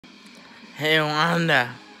Hey Wanda,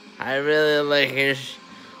 I really like your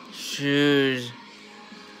shoes,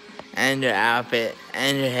 and your outfit,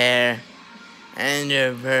 and your hair, and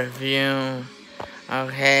your perfume,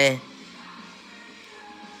 okay?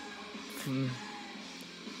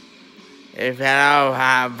 If at all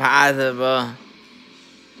possible,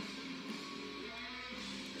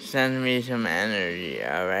 send me some energy,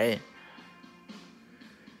 alright?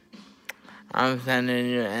 I'm sending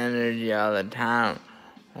you energy all the time,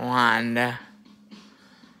 Wanda.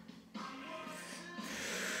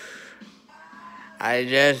 I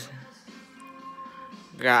just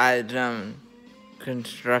got some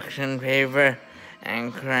construction paper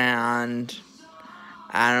and crayons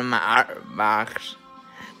out of my art box,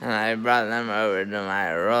 and I brought them over to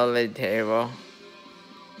my rolly table.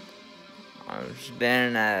 I'm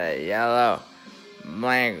staring at a yellow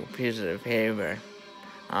blank piece of paper.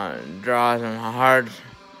 I'll draw some hearts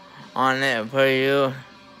on it for you.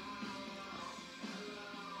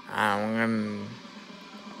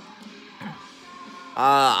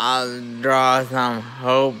 I'll draw some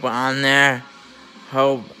hope on there.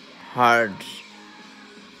 Hope hearts.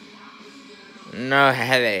 No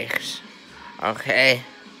headaches. Okay?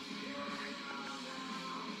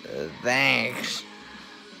 Thanks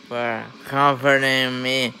for comforting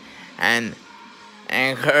me and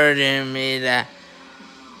encouraging me to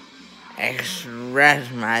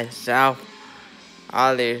express myself.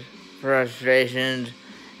 All these frustrations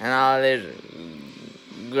and all these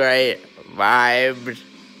great vibes,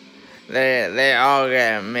 they all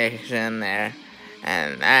get mixed in there,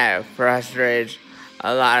 and that frustrates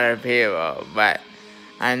a lot of people, but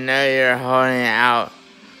I know you're holding out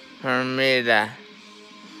for me to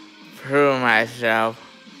prove myself,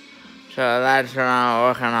 so that's what I'm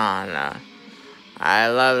working on. I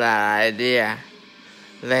love that idea.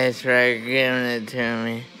 Thanks for giving it to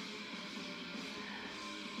me.